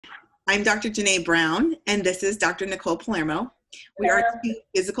I'm Dr. Janae Brown, and this is Dr. Nicole Palermo. We are two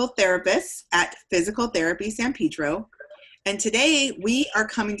physical therapists at Physical Therapy San Pedro, and today we are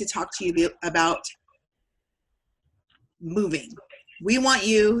coming to talk to you about moving. We want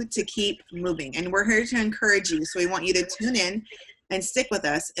you to keep moving, and we're here to encourage you, so we want you to tune in and stick with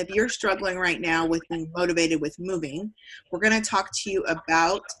us. If you're struggling right now with being motivated with moving, we're going to talk to you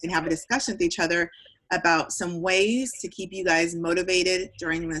about and have a discussion with each other about some ways to keep you guys motivated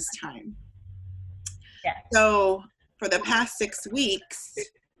during this time. Yes. So for the past 6 weeks,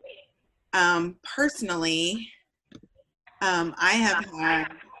 personally, I have had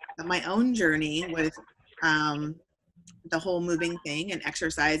my own journey with the whole moving thing and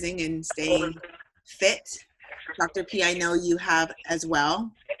exercising and staying fit. Dr. P, I know you have as well.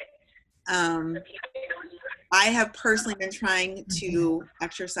 I have personally been trying to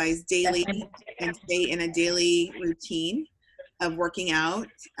exercise daily and stay in a daily routine of working out,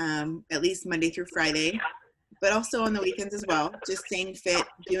 at least Monday through Friday, but also on the weekends as well, just staying fit,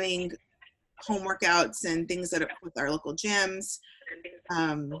 doing home workouts and things that are with our local gyms,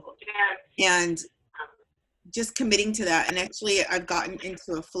 and just committing to that. And actually I've gotten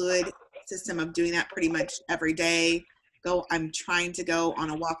into a fluid system of doing that pretty much every day. I'm trying to go on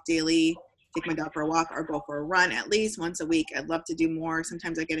a walk daily, take my dog for a walk, or go for a run at least once a week. I'd love to do more.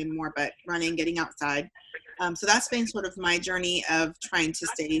 Sometimes I get in more, but running, getting outside. So that's been sort of my journey of trying to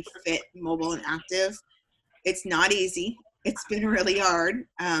stay fit, mobile, and active. It's not easy. It's been really hard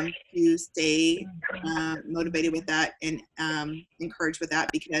to stay motivated with that and encouraged with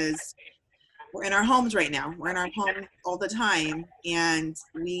that, because we're in our homes right now. We're in our homes all the time, and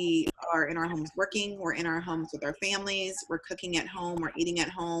we are in our homes working. We're in our homes with our families. We're cooking at home. We're eating at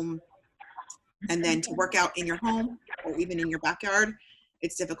home. And then to work out in your home or even in your backyard,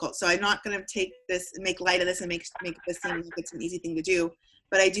 it's difficult. So I'm not going to take this, make light of this, and make this seem like it's an easy thing to do.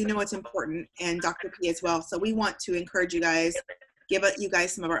 But I do know it's important, and Dr. P as well. So we want to encourage you guys, give you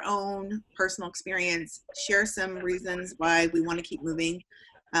guys some of our own personal experience, share some reasons why we want to keep moving,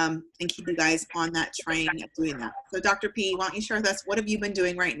 and keep you guys on that train of doing that. So Dr. P, why don't you share with us, what have you been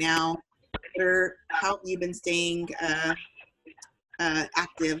doing right now? Or how have you been staying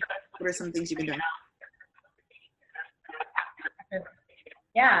active? What are some things you've been doing?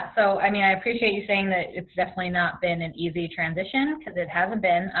 Yeah, so I mean, I appreciate you saying that it's definitely not been an easy transition, because it hasn't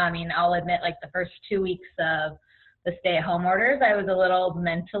been. I mean, I'll admit, like the first 2 weeks of the stay-at-home orders, I was a little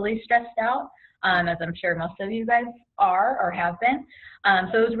mentally stressed out, as I'm sure most of you guys are or have been.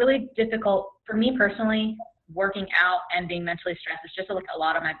 So it was really difficult for me personally. Working out and being mentally stressed is just like a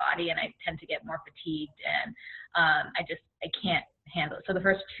lot on my body, and I tend to get more fatigued, and I can't handle it. So the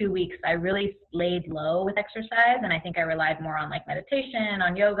first 2 weeks I really laid low with exercise, and I think I relied more on like meditation,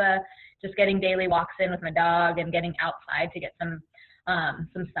 on yoga, just getting daily walks in with my dog and getting outside to get some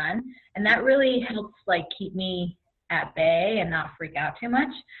sun, and that really helps like keep me at bay and not freak out too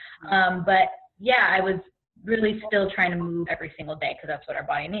much. But yeah, I was really still trying to move every single day, because that's what our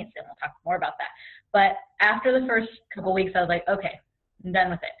body needs, and we'll talk more about that. But after the first couple weeks, I was like, okay, I'm done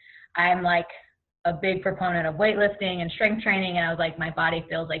with it. I'm like a big proponent of weightlifting and strength training, and I was like, my body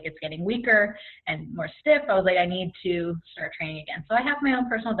feels like it's getting weaker and more stiff. I was like, I need to start training again. So I have my own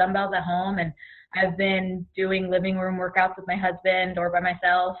personal dumbbells at home, and I've been doing living room workouts with my husband or by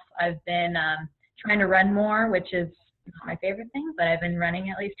myself. I've been trying to run more, which is not my favorite thing, but I've been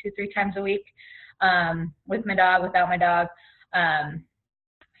running at least 2-3 times a week. With my dog, without my dog.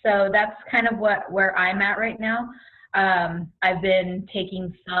 So that's kind of where I'm at right now. I've been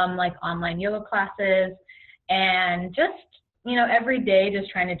taking some like online yoga classes, and just, you know, every day just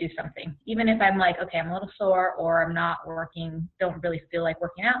trying to do something. Even if I'm like, okay, I'm a little sore or I'm not working, don't really feel like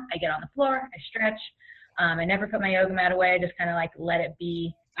working out, I get on the floor, I stretch. I never put my yoga mat away. I just kind of like let it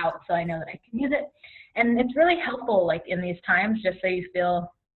be out so I know that I can use it. And it's really helpful like in these times, just so you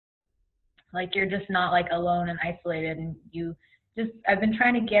feel like you're just not like alone and isolated, and I've been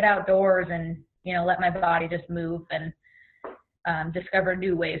trying to get outdoors and, you know, let my body just move and discover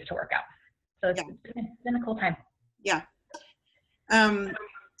new ways to work out. So it's been a cool time. Yeah. I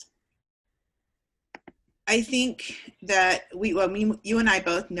think that you and I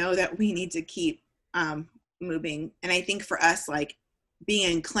both know that we need to keep moving. And I think for us, like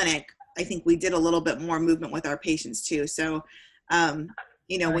being in clinic, I think we did a little bit more movement with our patients too. So,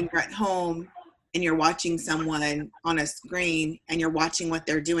 you know, when you're at home and you're watching someone on a screen and you're watching what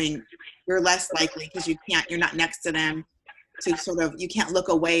they're doing, you're less likely, because you're not next to them, to sort of, you can't look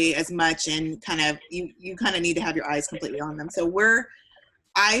away as much, and kind of, you kind of need to have your eyes completely on them. So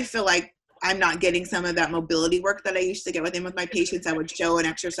I feel like I'm not getting some of that mobility work that I used to get with my patients. I would show an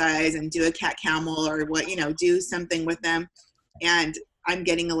exercise and do a cat camel or do something with them. And I'm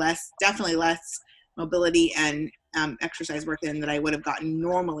getting definitely less mobility and exercise work in that I would have gotten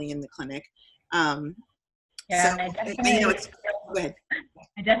normally in the clinic. Yeah, So, and go ahead.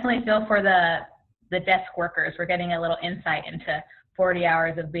 I definitely feel for the desk workers. We're getting a little insight into 40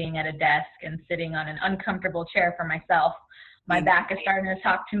 hours of being at a desk and sitting on an uncomfortable chair for myself. My back is starting to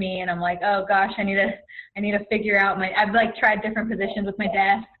talk to me, and I'm like, oh gosh, I need to figure out I've like tried different positions with my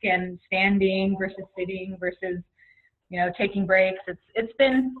desk and standing versus sitting versus, taking breaks. It's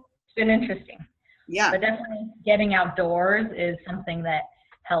been interesting. Yeah. But definitely getting outdoors is something that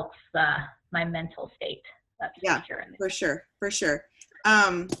helps my mental state. That's for sure. For sure.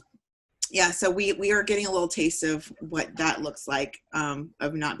 Yeah, so we are getting a little taste of what that looks like,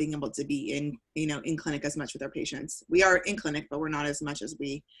 of not being able to be in clinic as much with our patients. We are in clinic, but we're not as much as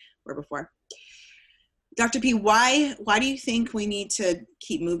we were before. Dr. P, why do you think we need to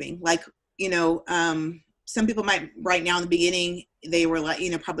keep moving? Like, some people might right now in the beginning, they were like,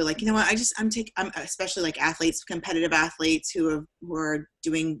 probably like, what, I'm especially like athletes, competitive athletes who are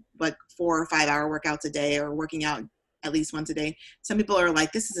doing like 4 or 5 hour workouts a day or working out at least once a day. Some people are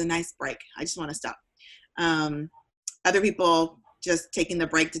like, this is a nice break. I just want to stop. Other people just taking the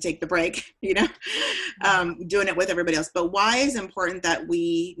break to take the break, doing it with everybody else. But why is it important that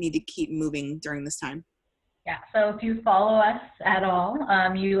we need to keep moving during this time? Yeah, so if you follow us at all,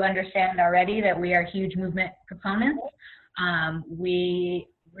 you understand already that we are huge movement proponents. We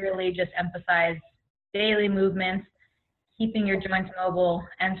really just emphasize daily movements, keeping your joints mobile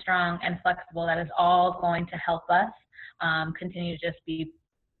and strong and flexible. That is all going to help us continue to just be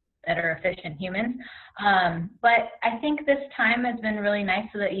better, efficient humans. But I think this time has been really nice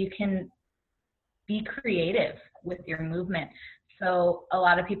so that you can be creative with your movement. So a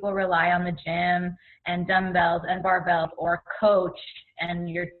lot of people rely on the gym and dumbbells and barbells or a coach and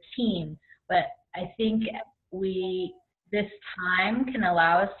your team. But I think this time can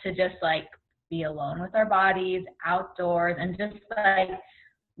allow us to just like be alone with our bodies, outdoors, and just like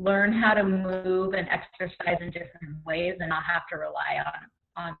learn how to move and exercise in different ways and not have to rely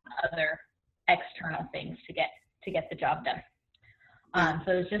on other external things to get the job done.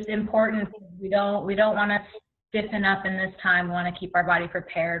 So it's just important. We don't want to stiffen up in this time. We want to keep our body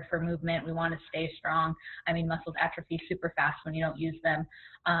prepared for movement. We want to stay strong. I mean, muscles atrophy super fast when you don't use them.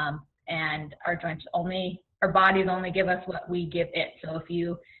 And our bodies only give us what we give it. So if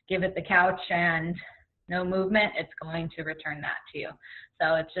you give it the couch and no movement, it's going to return that to you.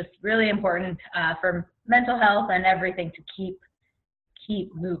 So it's just really important for mental health and everything to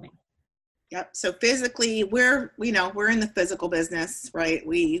keep moving. Yep. So physically, we're in the physical business, right?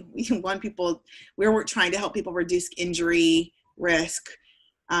 We want people, we're trying to help people reduce injury risk.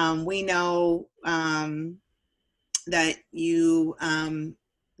 We know that you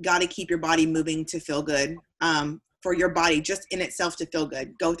got to keep your body moving to feel good, for your body just in itself to feel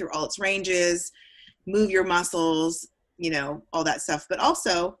good. Go through all its ranges, move your muscles, all that stuff. But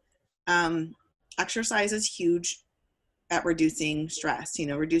also, exercise is huge at reducing stress,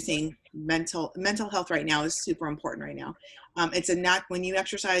 reducing mental health right now is super important right now. When you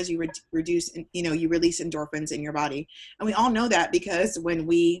exercise, you reduce, you release endorphins in your body. And we all know that because when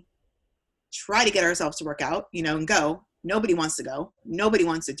we try to get ourselves to work out, and go, nobody wants to go. Nobody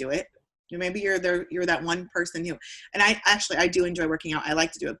wants to do it. Maybe you're that one person who, and I do enjoy working out. I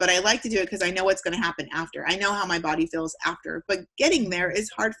like to do it, but I like to do it because I know what's going to happen after. I know how my body feels after, but getting there is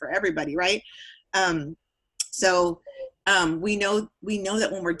hard for everybody. Right. So we know that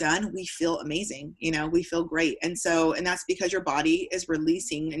when we're done, we feel amazing, we feel great. And that's because your body is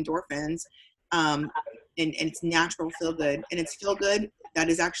releasing endorphins, and it's natural feel good, and it's feel good that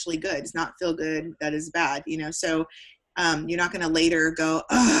is actually good. It's not feel good that is bad, so you're not going to later go,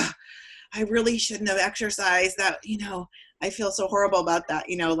 oh, I really shouldn't have exercised that, I feel so horrible about that,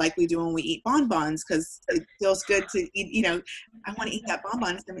 like we do when we eat bonbons, because it feels good to eat, I want to eat that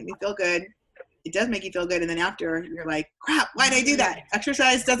bonbon. It's going to make me feel good. It does make you feel good. And then after, you're like, crap, why'd I do that?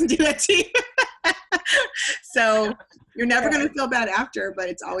 Exercise doesn't do that to you. So you're never going to feel bad after, but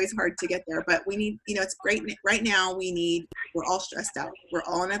it's always hard to get there. But we need, it's great. Right now, we're all stressed out. We're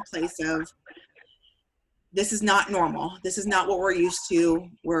all in a place of, this is not normal. This is not what we're used to.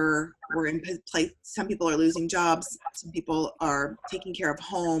 We're in place. Some people are losing jobs. Some people are taking care of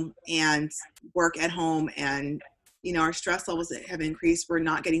home and work at home, and our stress levels have increased. We're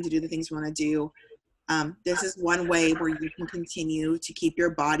not getting to do the things we want to do. This is one way where you can continue to keep your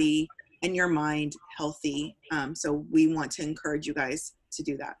body and your mind healthy. So we want to encourage you guys to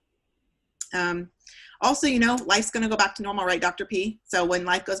do that. Also, life's going to go back to normal, right, Dr. P? So when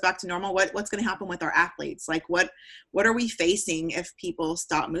life goes back to normal, what's going to happen with our athletes? Like what are we facing if people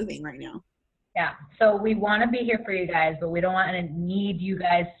stop moving right now? Yeah. So we want to be here for you guys, but we don't want to need you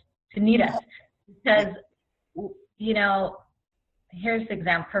guys to need us, Yeah. because, you know, here's the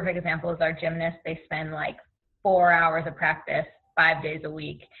perfect example is our gymnasts. They spend like 4 hours of practice 5 days a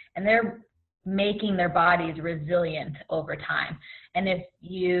week, and they're making their bodies resilient over time. And if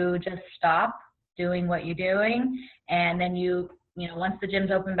you just stop doing what you're doing, and then once the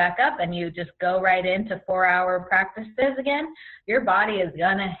gyms open back up and you just go right into 4-hour practices again, your body is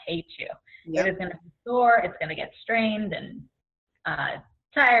gonna hate you. Yep. It is gonna be sore, it's gonna get strained and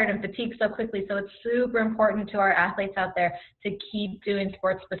tired and fatigued so quickly. So it's super important to our athletes out there to keep doing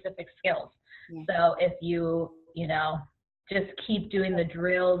sports specific skills. Yeah. So if you just keep doing the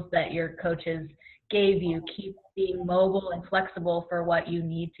drills that your coaches gave you, keep being mobile and flexible for what you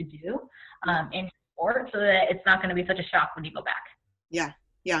need to do in sport, so that it's not going to be such a shock when you go back. Yeah.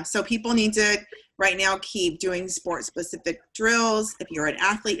 Yeah. So people need to right now keep doing sport specific drills. If you're an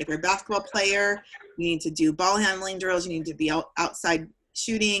athlete, if you're a basketball player, you need to do ball handling drills. You need to be outside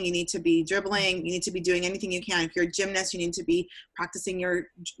shooting. You need to be dribbling. You need to be doing anything you can. If you're a gymnast, you need to be practicing your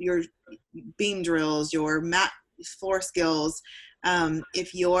beam drills, your mat floor skills.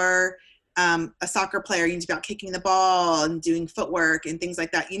 If you're a soccer player, you need to be out kicking the ball and doing footwork and things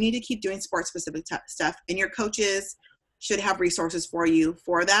like that. You need to keep doing sport specific stuff, and your coaches should have resources for you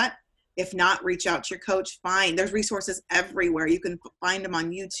for that. If not, reach out to your coach. There's resources everywhere. You can find them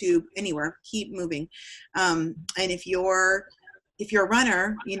on YouTube, anywhere. Keep moving. And if you're a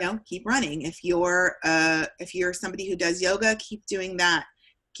runner, keep running. If you're somebody who does yoga, keep doing that.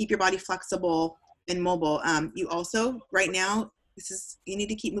 Keep your body flexible and mobile. You also, right now, you need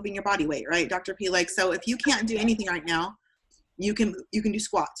to keep moving your body weight, right, Dr. P? So if you can't do anything right now, you can do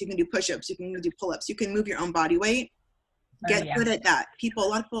squats, you can do push-ups, you can do pull-ups, you can move your own body weight. Get good at that. A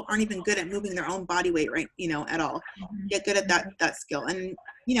lot of people aren't even good at moving their own body weight, right? At all. Get good at that skill. And,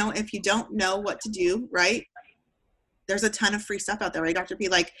 if you don't know what to do, right, there's a ton of free stuff out there, right, Dr. P?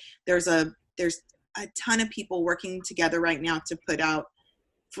 There's a ton of people working together right now to put out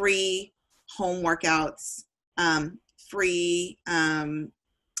free home workouts, free,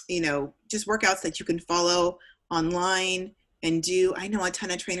 just workouts that you can follow online and do. I know a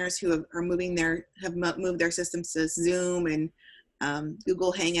ton of trainers who have moved their systems to Zoom and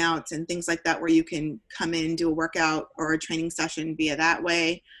Google Hangouts and things like that, where you can come in and do a workout or a training session via that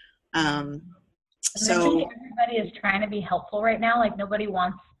way. So everybody is trying to be helpful right now. Like, nobody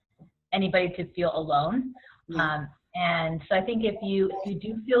wants anybody to feel alone. Yeah. And so I think if you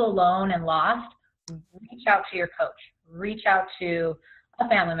do feel alone and lost, reach out to your coach, reach out to a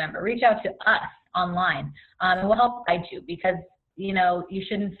family member, reach out to us online, and we'll help guide you, because you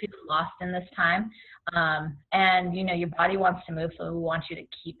shouldn't feel lost in this time. And your body wants to move, so we want you to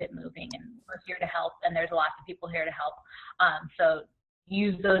keep it moving, and we're here to help, and there's lots of people here to help. So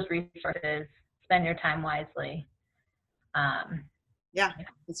use those resources, spend your time wisely. Yeah,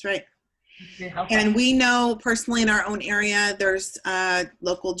 that's right. And we know personally in our own area, there's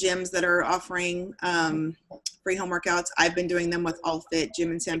local gyms that are offering free home workouts. I've been doing them with All Fit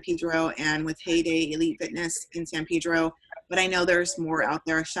Gym in San Pedro and with Heyday Elite Fitness in San Pedro, but I know there's more out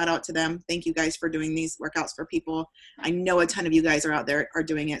there. Shout out to them. Thank you guys for doing these workouts for people. I know a ton of you guys are out there are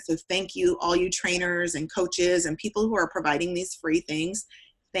doing it. So thank you, all you trainers and coaches and people who are providing these free things.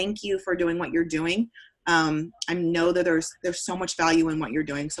 Thank you for doing what you're doing. I know that there's so much value in what you're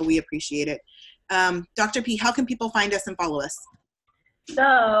doing, so we appreciate it. Dr. P, how can people find us and follow us?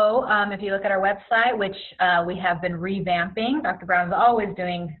 So if you look at our website, which we have been revamping, Dr. Brown is always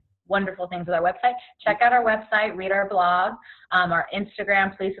doing wonderful things with our website. Check out our website, read our blog, our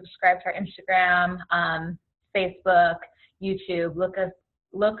Instagram. Please subscribe to our Instagram, Facebook, YouTube.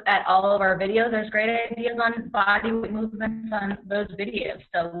 Look at all of our videos. There's great ideas on body weight movements on those videos.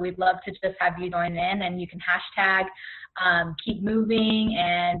 So we'd love to just have you join in, and you can hashtag keep moving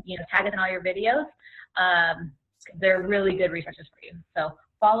and tag us in all your videos. They're really good resources for you. So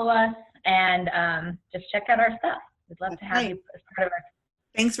follow us and just check out our stuff. We'd love to have you as part of our.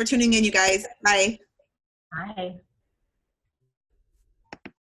 Thanks for tuning in, you guys. Bye. Bye.